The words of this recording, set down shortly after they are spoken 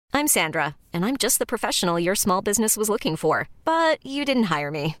I'm Sandra, and I'm just the professional your small business was looking for. But you didn't hire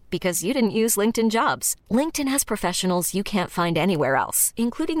me because you didn't use LinkedIn Jobs. LinkedIn has professionals you can't find anywhere else,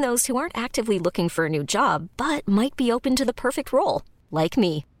 including those who aren't actively looking for a new job, but might be open to the perfect role, like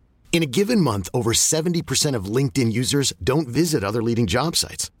me. In a given month, over 70% of LinkedIn users don't visit other leading job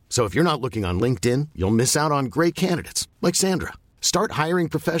sites. So if you're not looking on LinkedIn, you'll miss out on great candidates like Sandra. Start hiring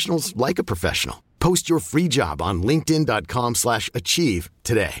professionals like a professional. Post your free job on linkedin.com/achieve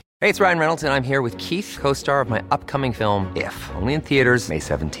today. Hey, it's Ryan Reynolds, and I'm here with Keith, co-star of my upcoming film, If, only in theaters May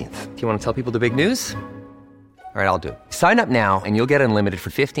 17th. Do you want to tell people the big news? All right, I'll do it. Sign up now and you'll get unlimited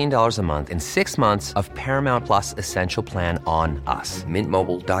for $15 a month and 6 months of Paramount Plus Essential Plan on us.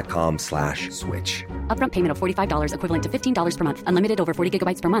 MintMobile.com/switch. Upfront payment of $45 equivalent to $15 per month. Unlimited over 40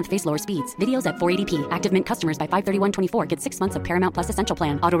 gigabytes per month. Face lower speeds. Videos at 480p. Active Mint customers by 531.24 get 6 months of Paramount Plus Essential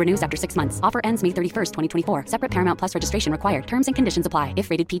Plan. Auto renews after 6 months. Offer ends May 31st, 2024. Separate Paramount Plus registration required. Terms and conditions apply if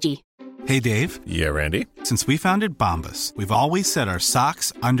rated PG. Hey, Dave. Yeah, Randy. Since we founded Bombas, we've always said our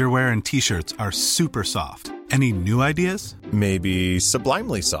socks, underwear, and T-shirts are super soft. Any new ideas? Maybe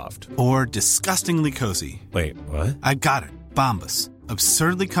sublimely soft. Or disgustingly cozy. Wait, what? I got it. Bombas.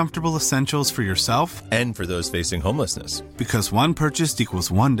 Absurdly comfortable essentials for yourself and for those facing homelessness. Because one purchased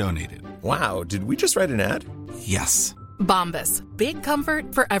equals one donated. Wow, did we just write an ad? Yes. Bombas. Big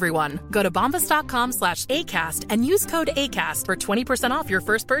comfort for everyone. Go to bombas.com/ACAST and use code ACAST for 20% off your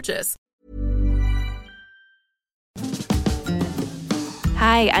first purchase.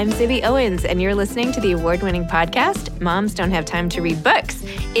 Hi, I'm Zibby Owens, and you're listening to the award-winning podcast, Moms Don't Have Time to Read Books.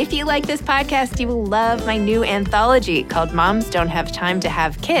 If you like this podcast, you will love my new anthology called Moms Don't Have Time to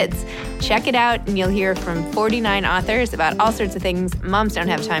Have Kids. Check it out, and you'll hear from 49 authors about all sorts of things moms don't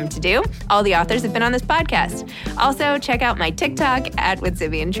have time to do. All the authors have been on this podcast. Also, check out my TikTok, @with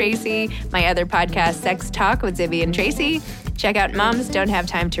Zibby and Tracy, my other podcast, Sex Talk with Zibby and Tracy. Check out Moms Don't Have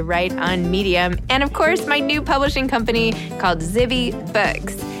Time to Write on Medium. And of course, my new publishing company called Zibby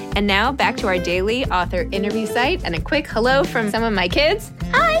Books. And now back to our daily author interview site and a quick hello from some of my kids.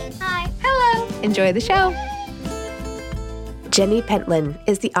 Hi. Hi. Hello. Enjoy the show. Jenny Pentland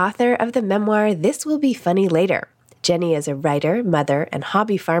is the author of the memoir This Will Be Funny Later. Jenny is a writer, mother, and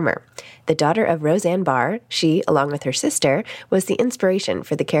hobby farmer. The daughter of Roseanne Barr, she, along with her sister, was the inspiration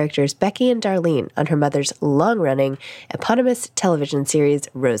for the characters Becky and Darlene on her mother's long-running, eponymous television series,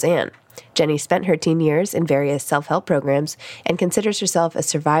 Roseanne. Jenny spent her teen years in various self-help programs and considers herself a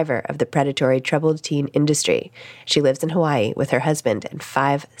survivor of the predatory troubled teen industry. She lives in Hawaii with her husband and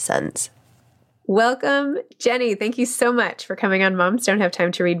 5 sons. Welcome, Jenny. Thank you so much for coming on Moms Don't Have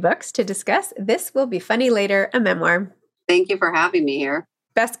Time to Read Books to discuss This Will Be Funny Later, a memoir. Thank you for having me here.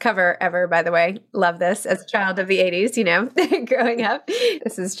 Best cover ever, by the way. Love this as a child of the 80s, growing up.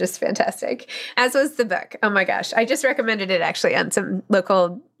 This is just fantastic. As was the book. Oh my gosh. I just recommended it actually on some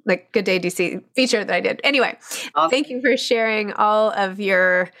local Good Day DC feature that I did. Anyway, Thank you for sharing all of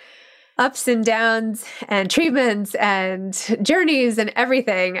your ups and downs and treatments and journeys and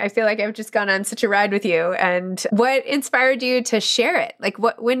everything. I feel like I've just gone on such a ride with you. And what inspired you to share it?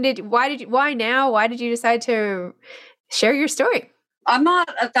 Why now? Why did you decide to share your story? I'm not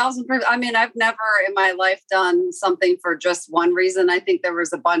 1,000%. I mean, I've never in my life done something for just one reason. I think there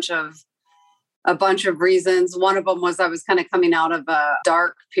was a bunch of reasons. One of them was I was kind of coming out of a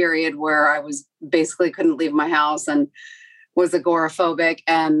dark period where I was basically couldn't leave my house and was agoraphobic.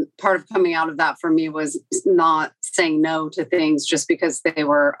 And part of coming out of that for me was not saying no to things just because they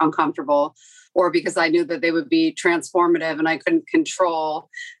were uncomfortable or because I knew that they would be transformative and I couldn't control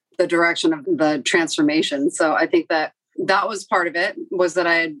the direction of the transformation. So I think that was part of it, was that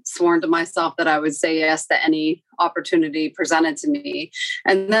I had sworn to myself that I would say yes to any opportunity presented to me.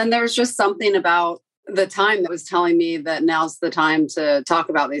 And then there was just something about the time that was telling me that now's the time to talk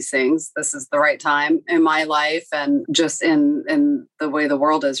about these things. This is the right time in my life and just in the way the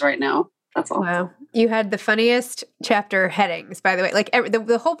world is right now. That's all. Wow. You had the funniest chapter headings, by the way,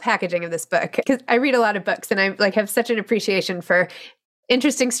 the whole packaging of this book, because I read a lot of books and I have such an appreciation for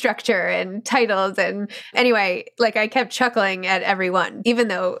interesting structure and titles. And anyway, I kept chuckling at every one, even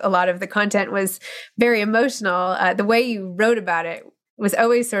though a lot of the content was very emotional. The way you wrote about it was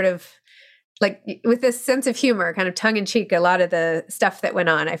always sort of with this sense of humor, kind of tongue in cheek, a lot of the stuff that went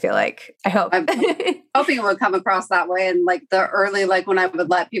on, I feel like. I hope. I'm hoping it would come across that way. And the early, when I would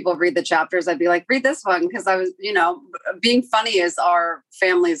let people read the chapters, I'd be like, read this one. Because I was, being funny is our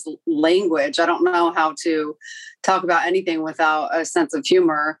family's language. I don't know how to talk about anything without a sense of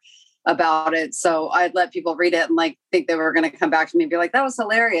humor about it. So I'd let people read it and think they were going to come back to me and be like, that was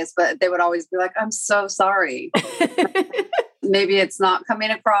hilarious. But they would always be like, I'm so sorry. Maybe it's not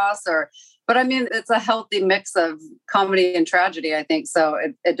coming across, or But I mean, it's a healthy mix of comedy and tragedy, I think. So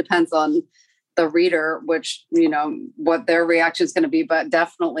it depends on the reader, which, what their reaction is going to be. But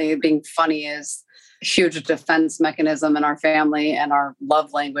definitely being funny is a huge defense mechanism in our family and our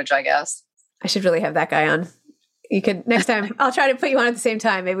love language, I guess. I should really have that guy on. You could, next time, I'll try to put you on at the same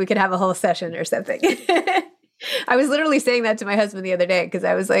time. Maybe we could have a whole session or something. I was literally saying that to my husband the other day because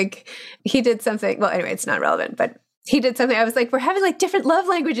I was like, he did something. Well, anyway, it's not relevant, but he did something. I was like, we're having like different love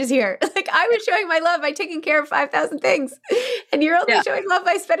languages here. Like I was showing my love by taking care of 5,000 things. And you're only showing love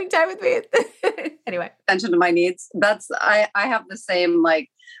by spending time with me. Anyway. Attention to my needs. I have the same,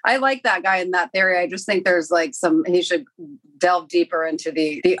 I like that guy in that theory. I just think there's he should delve deeper into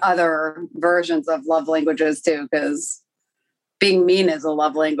the other versions of love languages too, because being mean is a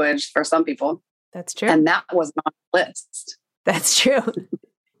love language for some people. That's true. And that was not on the list. That's true.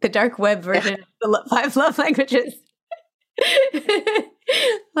 The dark web version of the 5 love languages.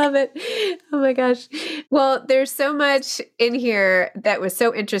 Love it. Oh my gosh. Well, there's so much in here that was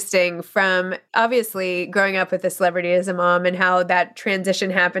so interesting from obviously growing up with a celebrity as a mom and how that transition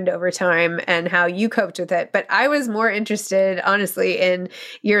happened over time and how you coped with it. But I was more interested, honestly, in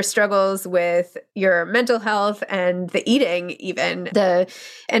your struggles with your mental health and the eating, even the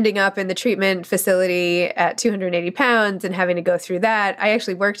ending up in the treatment facility at 280 pounds and having to go through that. I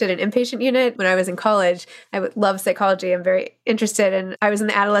actually worked at an inpatient unit when I was in college. I love psychology. I'm very interested, and I was in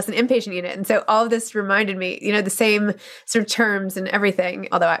the adolescent inpatient unit. And so all of this reminded me, the same sort of terms and everything,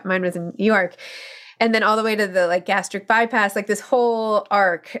 although mine was in New York. And then all the way to the gastric bypass, this whole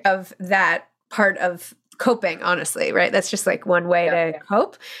arc of that part of coping, honestly, right? That's just one way to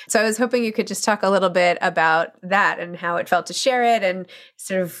cope. So I was hoping you could just talk a little bit about that and how it felt to share it and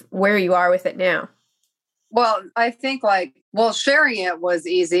sort of where you are with it now. Well, I think sharing it was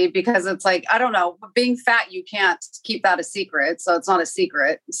easy because it's I don't know, being fat, you can't keep that a secret. So it's not a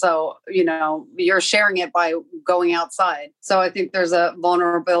secret. So, you're sharing it by going outside. So I think there's a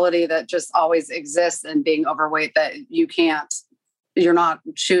vulnerability that just always exists in being overweight that you're not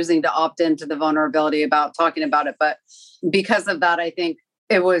choosing to opt into the vulnerability about talking about it. But because of that, I think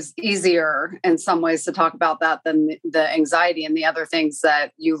it was easier in some ways to talk about that than the anxiety and the other things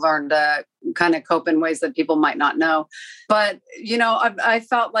that you learn to kind of cope in ways that people might not know. But, I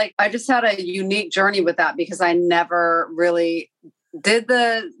felt like I just had a unique journey with that because I never really did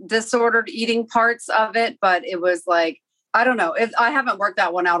the disordered eating parts of it. But it was I don't know, I haven't worked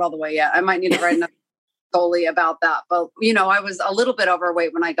that one out all the way yet. I might need to write another solely about that. But, I was a little bit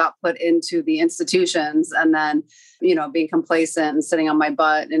overweight when I got put into the institutions and then, being complacent and sitting on my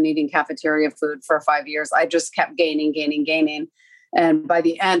butt and eating cafeteria food for 5 years. I just kept gaining. And by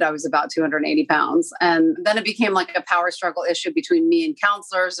the end, I was about 280 pounds. And then it became a power struggle issue between me and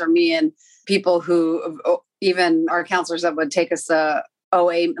counselors or me and people who even our counselors that would take us to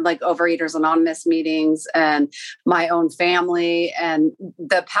OA, Overeaters Anonymous meetings and my own family. And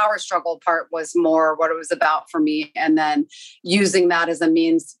the power struggle part was more what it was about for me. And then using that as a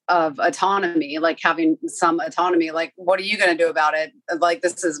means of autonomy, having some autonomy, what are you going to do about it?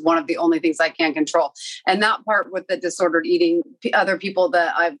 This is one of the only things I can control. And that part with the disordered eating, other people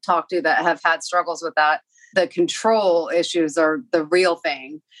that I've talked to that have had struggles with that, the control issues are the real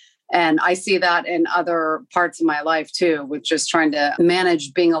thing. And I see that in other parts of my life too, with just trying to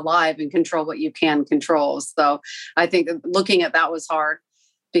manage being alive and control what you can control. So I think looking at that was hard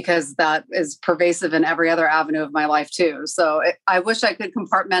because that is pervasive in every other avenue of my life too. So I wish I could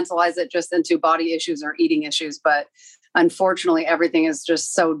compartmentalize it just into body issues or eating issues. But unfortunately, everything is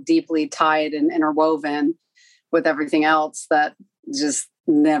just so deeply tied and interwoven with everything else that just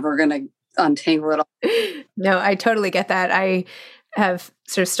never going to untangle it all. No, I totally get that. I have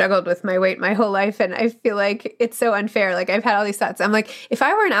sort of struggled with my weight my whole life. And I feel like it's so unfair. I've had all these thoughts. I'm if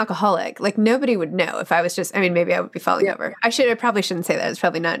I were an alcoholic, nobody would know if I was just, maybe I would be falling over. I probably shouldn't say that. It's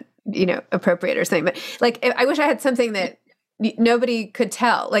probably not, appropriate or something, but I wish I had something that nobody could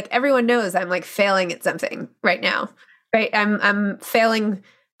tell. Everyone knows I'm failing at something right now, right? I'm failing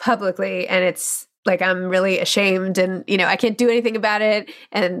publicly and it's I'm really ashamed and, I can't do anything about it.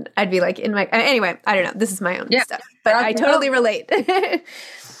 And I'd be anyway, I don't know. This is my own stuff, but I totally relate.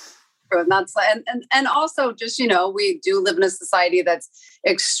 And that's, and also just, we do live in a society that's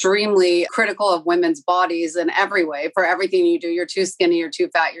extremely critical of women's bodies in every way. For everything you do, you're too skinny, you're too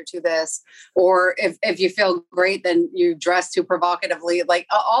fat, you're too this. Or if you feel great, then you dress too provocatively,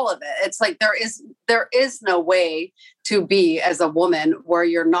 all of it. It's there is no way to be as a woman where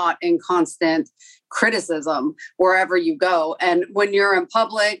you're not in constant criticism wherever you go. And when you're in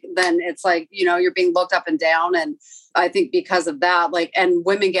public, then it's like, you're being looked up and down. And I think because of that, and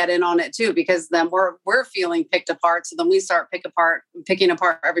women get in on it too, because then we're feeling picked apart. So then we start picking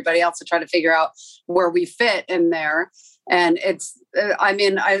apart everybody else to try to figure out where we fit in there. And it's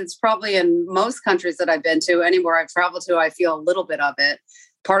probably in most countries that I've been to, anywhere I've traveled to, I feel a little bit of it.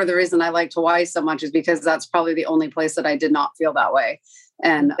 Part of the reason I liked Hawaii so much is because that's probably the only place that I did not feel that way.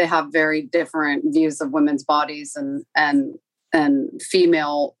 And they have very different views of women's bodies and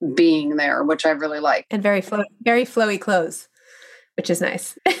female being there, which I really like. And very flowy clothes, which is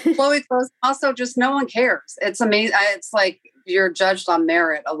nice. Flowy clothes. Also, just no one cares. It's amazing. It's like you're judged on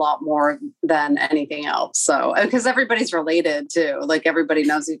merit a lot more than anything else. So, because everybody's related too. Like everybody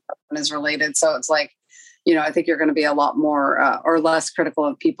knows each other is related. So it's like, I think you're going to be a lot more or less critical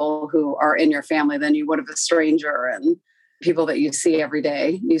of people who are in your family than you would of a stranger and people that you see every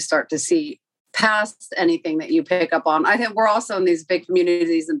day. You start to see past anything that you pick up on. I think we're also in these big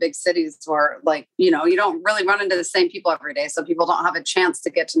communities and big cities where you don't really run into the same people every day. So people don't have a chance to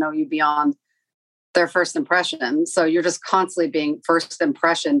get to know you beyond their first impression. So you're just constantly being first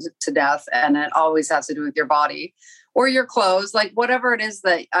impressioned to death. And it always has to do with your body or your clothes, whatever it is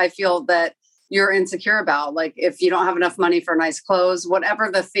that I feel that you're insecure about. Like if you don't have enough money for nice clothes,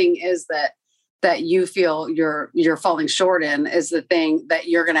 whatever the thing is that you feel you're falling short in is the thing that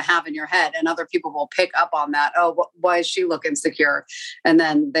you're going to have in your head. And other people will pick up on that. Oh, why does she look insecure? And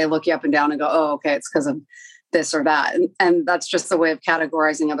then they look you up and down and go, oh, okay, it's because of this or that. And that's just the way of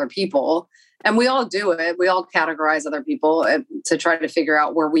categorizing other people. And we all do it. We all categorize other people to try to figure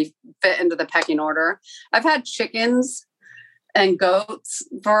out where we fit into the pecking order. I've had chickens and goats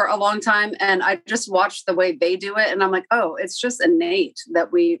for a long time. And I just watched the way they do it. And I'm like, oh, it's just innate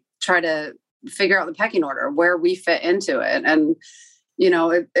that we try to figure out the pecking order, where we fit into it. And,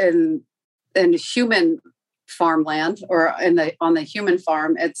 in human farmland or on the human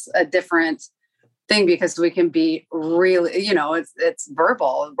farm, it's a different thing because we can be really, it's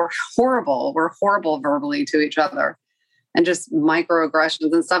verbal. We're horrible verbally to each other and just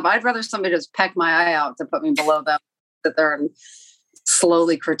microaggressions and stuff. I'd rather somebody just peck my eye out to put me below them, sit there and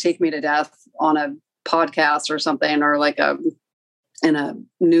slowly critique me to death on a podcast or something, or in a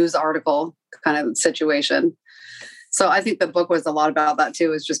news article kind of situation. So I think the book was a lot about that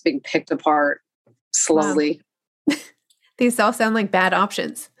too, is just being picked apart slowly. Wow. These all sound like bad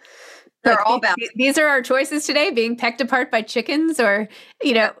options. They're all bad. These are our choices today, being pecked apart by chickens or,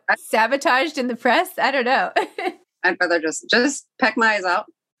 sabotaged in the press. I don't know. I'd rather just peck my eyes out.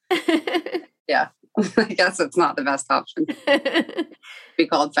 Yeah. I guess it's not the best option. Be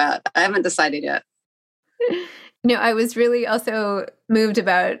called fat. I haven't decided yet. I was really also moved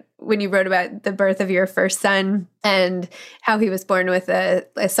about when you wrote about the birth of your first son and how he was born with a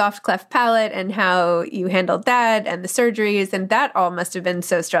soft cleft palate and how you handled that and the surgeries. And that all must have been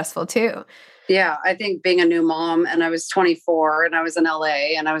so stressful too. Yeah, I think being a new mom, and I was 24 and I was in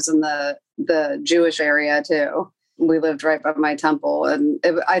LA and I was in the Jewish area too. We lived right by my temple. And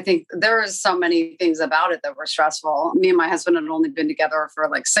I think there was so many things about it that were stressful. Me and my husband had only been together for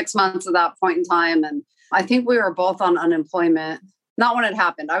 6 months at that point in time. And I think we were both on unemployment. Not when it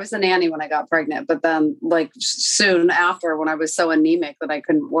happened. I was a nanny when I got pregnant, but then soon after, when I was so anemic that I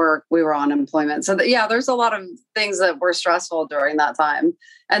couldn't work, we were on unemployment. So there's a lot of things that were stressful during that time.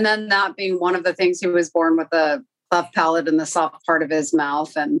 And then that being one of the things, he was born with a cleft palate in the soft part of his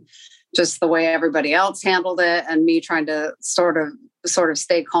mouth, and just the way everybody else handled it, and me trying to sort of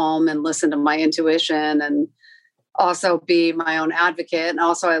stay calm and listen to my intuition and also be my own advocate. And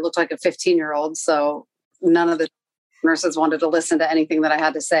also I looked like a 15-year-old. So none of the nurses wanted to listen to anything that I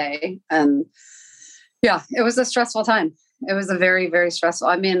had to say. And yeah, it was a stressful time. It was a very, very stressful.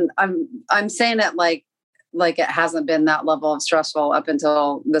 I mean, I'm saying it like it hasn't been that level of stressful up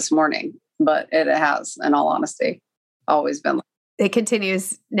until this morning, but it has, in all honesty, always been. It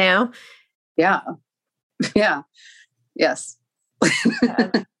continues now. Yeah. Yeah. Yes.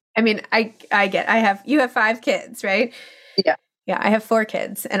 I mean, you have 5 kids, right? Yeah. Yeah. I have 4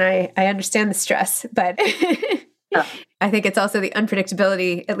 kids and I understand the stress, but yeah. I think it's also the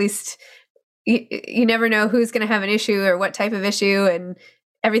unpredictability. At least you never know who's going to have an issue or what type of issue, and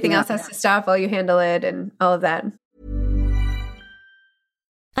everything else has to stop while you handle it and all of that.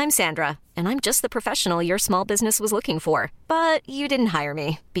 I'm Sandra, and I'm just the professional your small business was looking for. But you didn't hire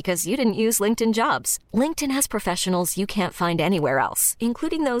me because you didn't use LinkedIn Jobs. LinkedIn has professionals you can't find anywhere else,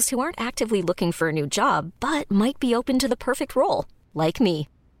 including those who aren't actively looking for a new job, but might be open to the perfect role, like me.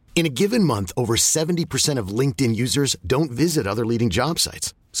 In a given month, over 70% of LinkedIn users don't visit other leading job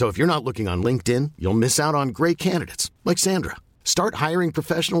sites. So if you're not looking on LinkedIn, you'll miss out on great candidates like Sandra. Start hiring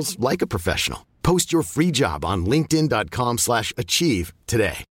professionals like a professional. Post your free job on linkedin.com/achieve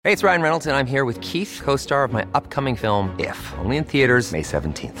today. Hey, it's Ryan Reynolds, and I'm here with Keith, co-star of my upcoming film, If, only in theaters May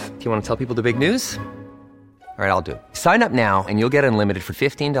 17th. Do you want to tell people the big news? All right, I'll do it. Sign up now and you'll get unlimited for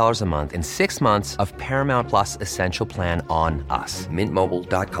 $15 a month and 6 months of Paramount Plus Essential Plan on us.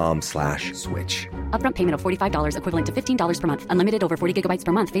 MintMobile.com/switch. Upfront payment of $45 equivalent to $15 per month. Unlimited over 40 gigabytes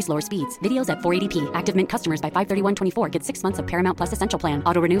per month. Face lower speeds. Videos at 480p. Active Mint customers by 531.24 get 6 months of Paramount Plus Essential Plan.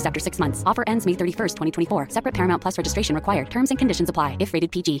 Auto renews after 6 months. Offer ends May 31st, 2024. Separate Paramount Plus registration required. Terms and conditions apply if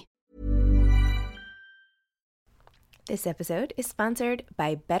rated PG. This episode is sponsored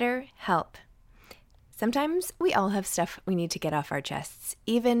by BetterHelp. Sometimes we all have stuff we need to get off our chests.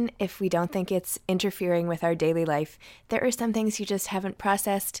 Even if we don't think it's interfering with our daily life, there are some things you just haven't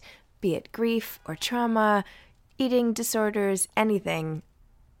processed, be it grief or trauma, eating disorders, anything.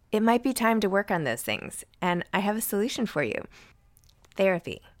 It might be time to work on those things, and I have a solution for you.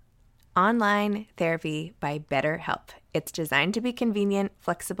 Therapy. Online therapy by BetterHelp. It's designed to be convenient,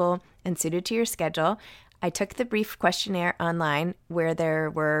 flexible, and suited to your schedule. I took the brief questionnaire online where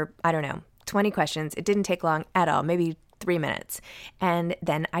there were, 20 questions. It didn't take long at all, maybe 3 minutes. And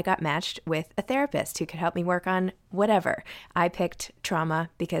then I got matched with a therapist who could help me work on whatever. I picked trauma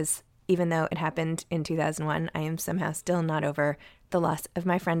because even though it happened in 2001, I am somehow still not over the loss of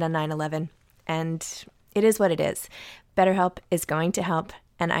my friend on 9/11. And it is what it is. BetterHelp is going to help.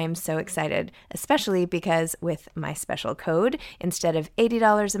 And I am so excited, especially because with my special code, instead of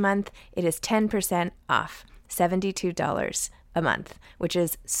 $80 a month, it is 10% off, $72 a month, which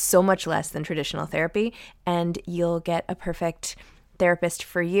is so much less than traditional therapy. And you'll get a perfect therapist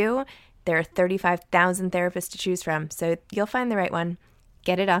for you. There are 35,000 therapists to choose from, so you'll find the right one.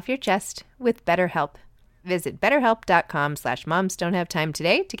 Get it off your chest with BetterHelp. Visit betterhelp.com/momsdon'thavetime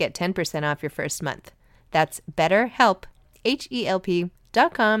today to get 10% off your first month. That's BetterHelp,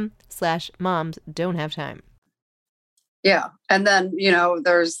 HELP.com/momsdon'thavetime. Yeah. And then,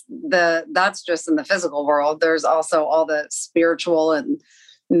 that's just in the physical world. There's also all the spiritual and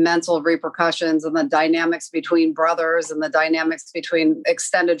mental repercussions and the dynamics between brothers and the dynamics between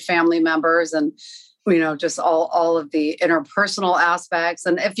extended family members and, just all of the interpersonal aspects.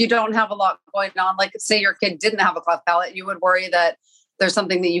 And if you don't have a lot going on, like say your kid didn't have a cleft palate, you would worry that there's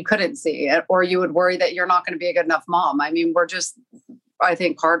something that you couldn't see, or you would worry that you're not going to be a good enough mom. I mean, we're just, I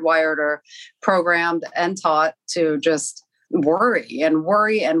think, hardwired or programmed and taught to just worry and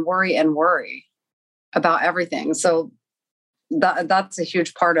worry and worry and worry about everything. So that's a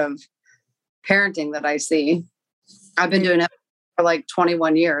huge part of parenting that I see. I've been doing it for like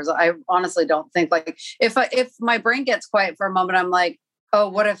 21 years. I honestly don't think if my brain gets quiet for a moment, I'm like, oh,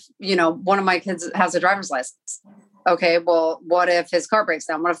 what if, one of my kids has a driver's license? Okay, well, what if his car breaks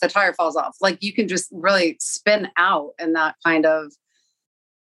down? What if the tire falls off? Like you can just really spin out in that kind of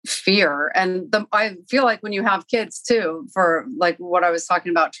fear. And I feel like when you have kids too, for like what I was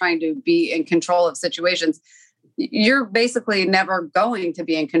talking about, trying to be in control of situations, you're basically never going to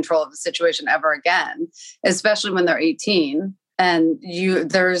be in control of a situation ever again, especially when they're 18. And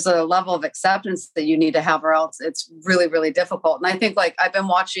there's a level of acceptance that you need to have, or else it's really, really difficult. And I think I've been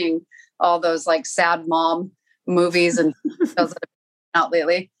watching all those sad mom movies and shows that have been out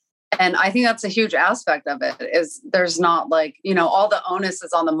lately. And I think that's a huge aspect of it, is there's not all the onus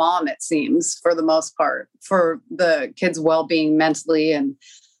is on the mom, it seems, for the most part, for the kid's well-being mentally and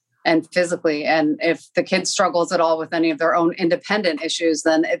physically. And if the kid struggles at all with any of their own independent issues,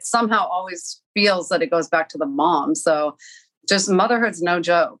 then it somehow always feels that it goes back to the mom. So just motherhood's no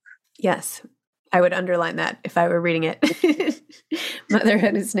joke. Yes. I would underline that if I were reading it.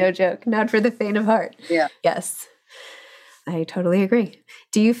 Motherhood is no joke, not for the faint of heart. Yeah. Yes. I totally agree.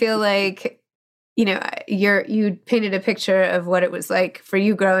 Do you feel like, you painted a picture of what it was like for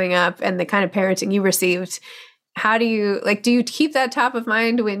you growing up and the kind of parenting you received? How do you keep that top of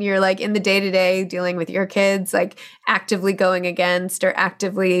mind when you're in the day-to-day dealing with your kids, actively going against or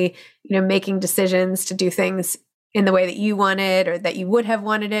actively, making decisions to do things in the way that you wanted or that you would have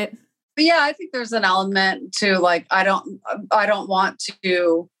wanted it? But yeah, I think there's an element to I don't want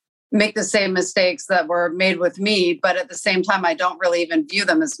to make the same mistakes that were made with me, but at the same time, I don't really even view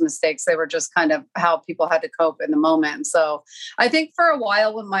them as mistakes. They were just kind of how people had to cope in the moment. So I think for a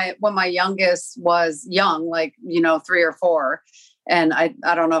while when my youngest was young, 3 or 4, and I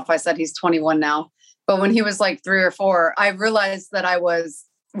don't know if I said he's 21 now, but when he was 3 or 4, I realized that I was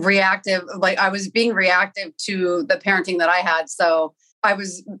reactive. I was being reactive to the parenting that I had. So I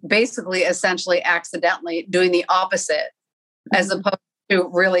was basically essentially accidentally doing the opposite, as opposed to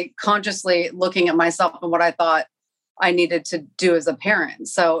really consciously looking at myself and what I thought I needed to do as a parent.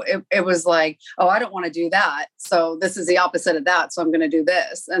 So it was like, oh, I don't want to do that. So this is the opposite of that. So I'm going to do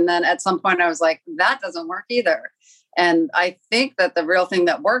this. And then at some point I was like, that doesn't work either. And I think that the real thing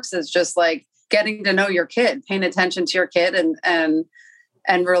that works is just like getting to know your kid, paying attention to your kid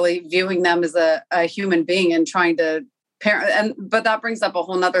and really viewing them as a human being and trying to parent. But that brings up a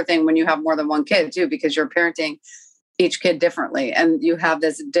whole nother thing when you have more than one kid too, because you're parenting each kid differently and you have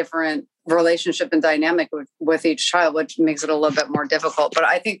this different relationship and dynamic with each child, which makes it a little bit more difficult. But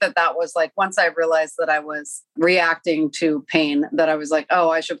I think that was like, once I realized that I was reacting to pain, that I was like, oh,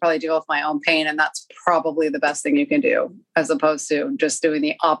 I should probably deal with my own pain. And that's probably the best thing you can do, as opposed to just doing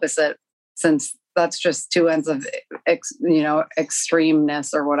the opposite, since that's just two ends of,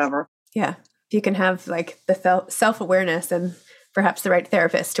 extremeness or whatever. Yeah. If you can have like the self-awareness and perhaps the right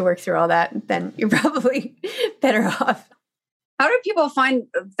therapist to work through all that, then you're probably better off. How do people find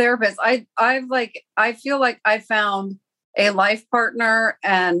therapists? I feel like I found a life partner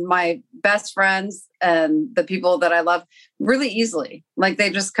and my best friends and the people that I love really easily. Like they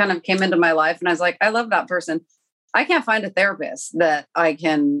just kind of came into my life and I was like, I love that person. I can't find a therapist that I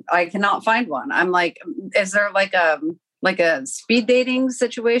cannot find one. I'm like, is there like a speed dating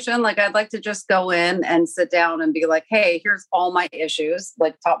situation? Like I'd like to just go in and sit down and be like, hey, here's all my issues,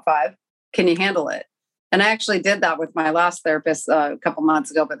 like top 5. Can you handle it? And I actually did that with my last therapist a couple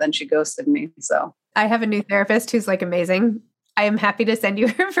months ago, but then she ghosted me. So I have a new therapist who's like amazing. I am happy to send you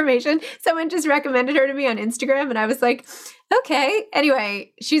her information. Someone just recommended her to me on Instagram and I was like, okay.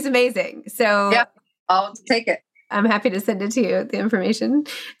 Anyway, she's amazing. So yeah, I'll take it. I'm happy to send it to you, the information.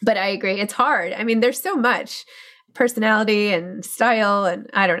 But I agree. It's hard. I mean, there's so much personality and style and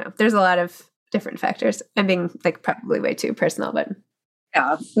I don't know. There's a lot of different factors. I'm being like probably way too personal, but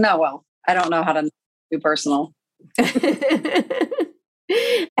yeah, no, well, I don't know how to be personal.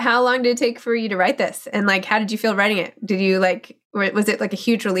 How long did it take for you to write this? And like, how did you feel writing it? Did you was it like a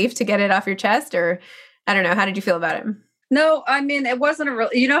huge relief to get it off your chest, or I don't know, how did you feel about it? No, I mean, it wasn't a real,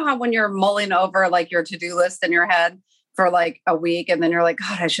 you know how when you're mulling over like your to-do list in your head for like a week and then you're like,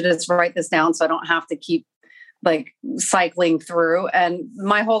 God, I should just write this down so I don't have to keep like cycling through. And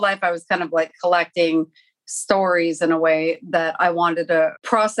my whole life, I was kind of like collecting stories in a way that I wanted to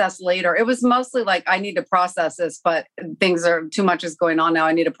process later. It was mostly like, I need to process this, but too much is going on now.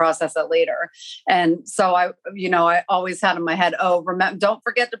 I need to process it later. And so I always had in my head, oh, remember, don't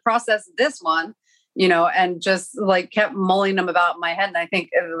forget to process this one, and just like kept mulling them about in my head. And I think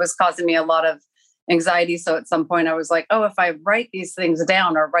it was causing me a lot of anxiety. So at some point I was like, oh, if I write these things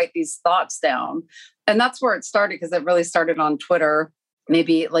down or write these thoughts down, and that's where it started, because it really started on Twitter.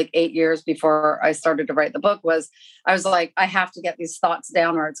 Maybe like 8 years before I started to write the book, I was like, I have to get these thoughts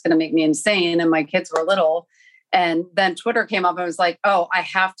down or it's going to make me insane. And my kids were little. And then Twitter came up and was like, oh, I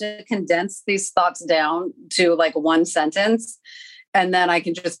have to condense these thoughts down to like one sentence. And then I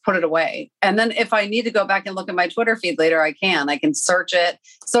can just put it away. And then if I need to go back and look at my Twitter feed later, I can search it.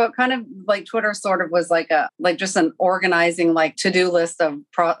 So it kind of like Twitter sort of was like just an organizing, like to-do list of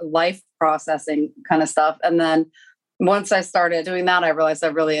life processing kind of stuff. And then once I started doing that, I realized I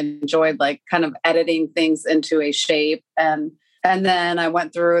really enjoyed like kind of editing things into a shape. And then I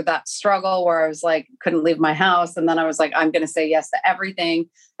went through that struggle where I was like, couldn't leave my house. And then I was like, I'm going to say yes to everything.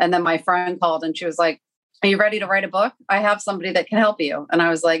 And then my friend called and she was like, are you ready to write a book? I have somebody that can help you. And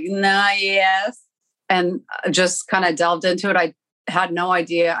I was like, yes. And just kind of delved into it. I had no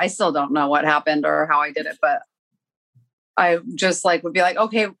idea. I still don't know what happened or how I did it, but I just like would be like,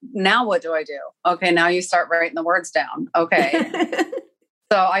 okay, now what do I do? Okay, now you start writing the words down. Okay.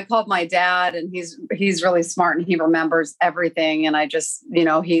 So I called my dad and he's really smart and he remembers everything. And I just,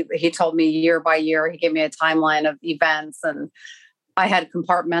 he told me year by year, he gave me a timeline of events and I had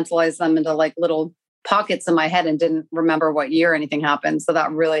compartmentalized them into like little pockets in my head and didn't remember what year anything happened. So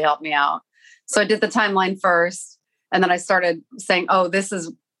that really helped me out. So I did the timeline first. And then I started saying, oh, this,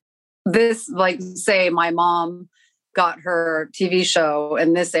 like say my mom got her TV show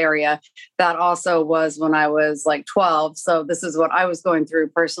in this area. That also was when I was like 12. So this is what I was going through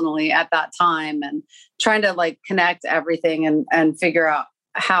personally at that time and trying to like connect everything and figure out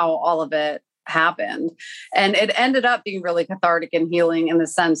how all of it happened. And it ended up being really cathartic and healing in the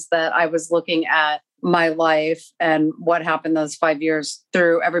sense that I was looking at my life and what happened those 5 years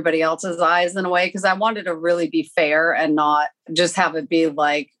through everybody else's eyes in a way, because I wanted to really be fair and not just have it be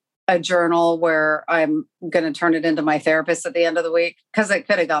like a journal where I'm going to turn it into my therapist at the end of the week, because it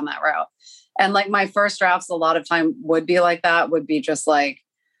could have gone that route. And like my first drafts, a lot of time would be like that, would be just like,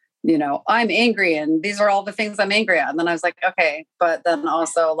 I'm angry and these are all the things I'm angry at. And then I was like, okay, but then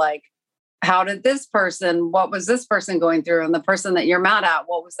also like, how did what was this person going through? And the person that you're mad at,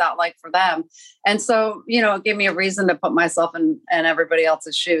 what was that like for them? And so, it gave me a reason to put myself in everybody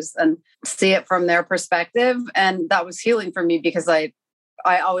else's shoes and see it from their perspective. And that was healing for me because I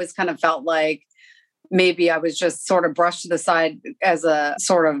always kind of felt like maybe I was just sort of brushed to the side as a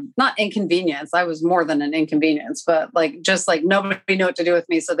sort of not inconvenience. I was more than an inconvenience, but just nobody knew what to do with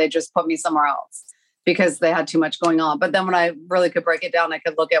me. So they just put me somewhere else because they had too much going on. But then when I really could break it down, I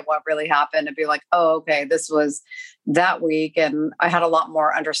could look at what really happened and be like, oh, okay, this was that week. And I had a lot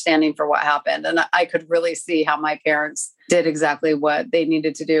more understanding for what happened. And I could really see how my parents did exactly what they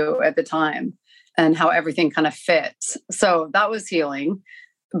needed to do at the time and how everything kind of fit. So that was healing.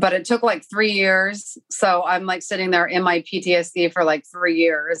 But it took 3 years. So I'm sitting there in my PTSD for 3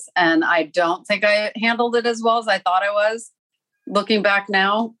 years. And I don't think I handled it as well as I thought I was. Looking back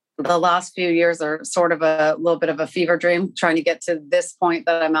now, the last few years are sort of a little bit of a fever dream, trying to get to this point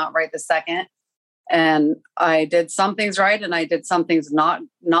that I'm at right this second. And I did some things right, and I did some things not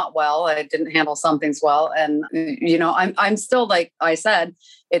well. I didn't handle some things well. And, I'm still, like I said,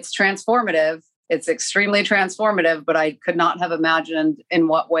 it's transformative. It's extremely transformative, but I could not have imagined in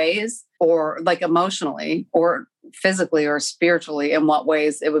what ways, or emotionally or physically or spiritually, in what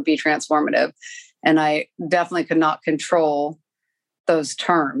ways it would be transformative. And I definitely could not control those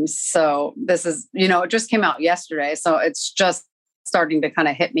terms. So this is, it just came out yesterday. So it's just starting to kind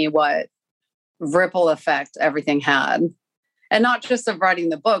of hit me what ripple effect everything had. And not just of writing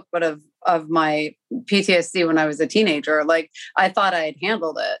the book, but of my PTSD when I was a teenager. I thought I had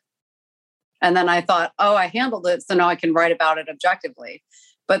handled it. And then I thought, oh, I handled it, so now I can write about it objectively.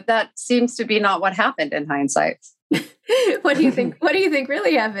 But that seems to be not what happened in hindsight. What do you think? What do you think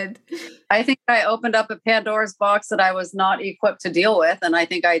really happened? I think I opened up a Pandora's box that I was not equipped to deal with. And I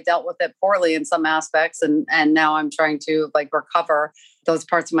think I dealt with it poorly in some aspects. And now I'm trying to recover those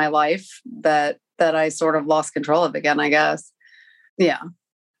parts of my life that I sort of lost control of again, I guess. Yeah.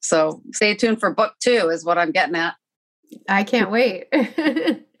 So stay tuned for book 2 is what I'm getting at. I can't wait.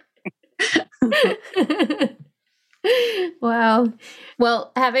 Wow.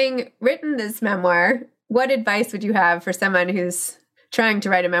 Well, having written this memoir, what advice would you have for someone who's trying to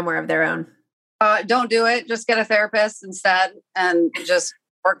write a memoir of their own? Don't do it. Just get a therapist instead and just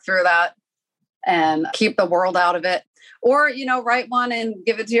work through that and keep the world out of it. Or, write one and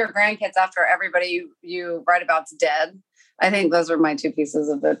give it to your grandkids after everybody you write about's dead. I think those are my 2 pieces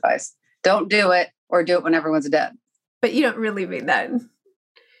of advice. Don't do it, or do it when everyone's dead. But you don't really mean that.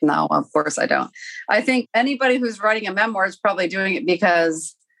 No, of course I don't. I think anybody who's writing a memoir is probably doing it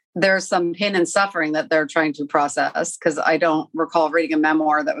because there's some pain and suffering that they're trying to process. Because I don't recall reading a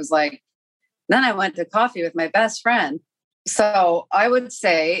memoir that was then I went to coffee with my best friend. So I would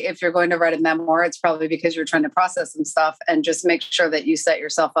say if you're going to write a memoir, it's probably because you're trying to process some stuff, and just make sure that you set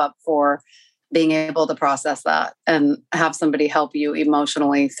yourself up for being able to process that and have somebody help you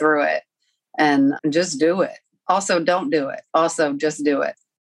emotionally through it, and just do it. Also, don't do it. Also, just do it.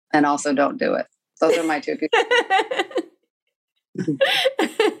 And also don't do it. Those are my 2 people.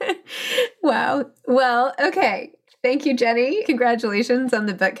 Wow. Well, okay. Thank you, Jenny. Congratulations on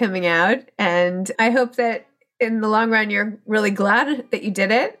the book coming out. And I hope that in the long run, you're really glad that you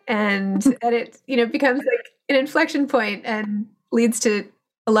did it, and that it, becomes an inflection point and leads to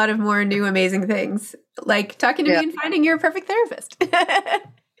a lot of more new, amazing things, like talking to me and finding your perfect therapist.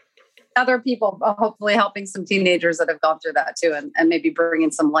 Other people, hopefully helping some teenagers that have gone through that too, and maybe bringing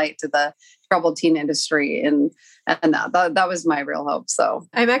some light to the troubled teen industry. And that was my real hope. So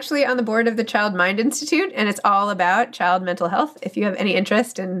I'm actually on the board of the Child Mind Institute, and it's all about child mental health. If you have any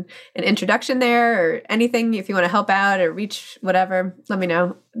interest in an introduction there or anything, if you want to help out or reach whatever, let me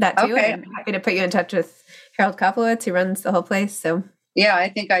know that too. Okay. I'm happy to put you in touch with Harold Koplowitz, who runs the whole place. So yeah, I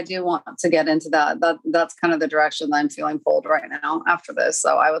think I do want to get into that. That's kind of the direction that I'm feeling pulled right now after this.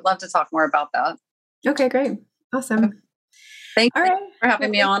 So I would love to talk more about that. Okay, great. Awesome. Thank you for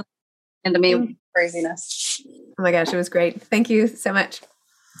having me on and to me craziness. Oh my gosh, it was great. Thank you so much.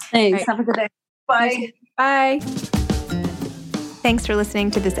 Thanks. Right. Have a good day. Bye. Bye. Thanks for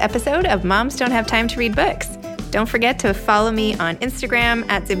listening to this episode of Moms Don't Have Time to Read Books. Don't forget to follow me on Instagram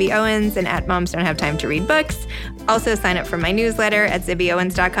at Zibby Owens and at Moms Don't Have Time to Read Books. Also sign up for my newsletter at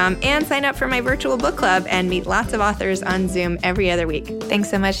zibbyowens.com and sign up for my virtual book club and meet lots of authors on Zoom every other week. Thanks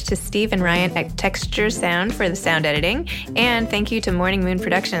so much to Steve and Ryan at Texture Sound for the sound editing. And thank you to Morning Moon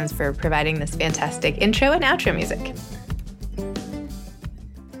Productions for providing this fantastic intro and outro music.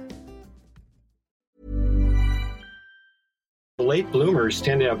 late bloomers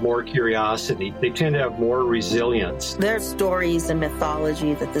tend to have more curiosity. They tend to have more resilience. There's stories and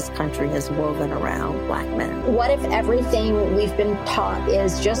mythology that this country has woven around Black men. What if everything we've been taught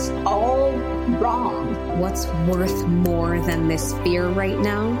is just all wrong? What's worth more than this fear right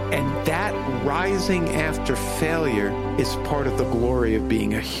now? And that rising after failure is part of the glory of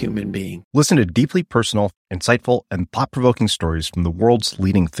being a human being. Listen to deeply personal, insightful, and thought-provoking stories from the world's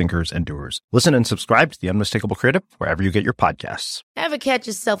leading thinkers and doers. Listen and subscribe to The Unmistakable Creative wherever you get your podcasts. Ever catch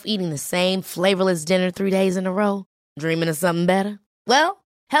yourself eating the same flavorless dinner 3 days in a row? Dreaming of something better? Well,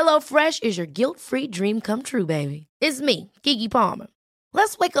 HelloFresh is your guilt-free dream come true, baby. It's me, Keke Palmer.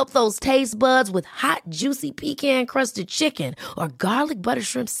 Let's wake up those taste buds with hot, juicy pecan-crusted chicken or garlic butter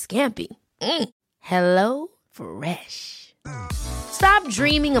shrimp scampi. Hello Fresh. Stop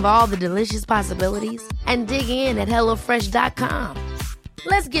dreaming of all the delicious possibilities and dig in at HelloFresh.com.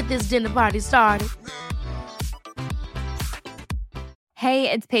 Let's get this dinner party started. Hey,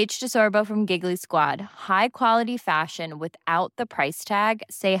 it's Paige DeSorbo from Giggly Squad. High quality fashion without the price tag.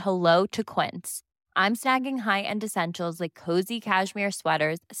 Say hello to Quince. I'm snagging high-end essentials like cozy cashmere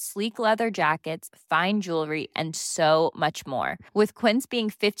sweaters, sleek leather jackets, fine jewelry, and so much more. With Quince being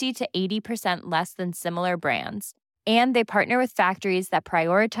 50 to 80% less than similar brands. And they partner with factories that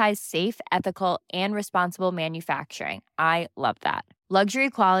prioritize safe, ethical, and responsible manufacturing. I love that. Luxury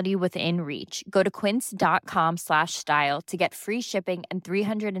quality within reach. Go to quince.com/style to get free shipping and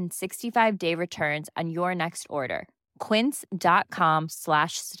 365-day returns on your next order.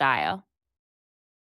 Quince.com/style.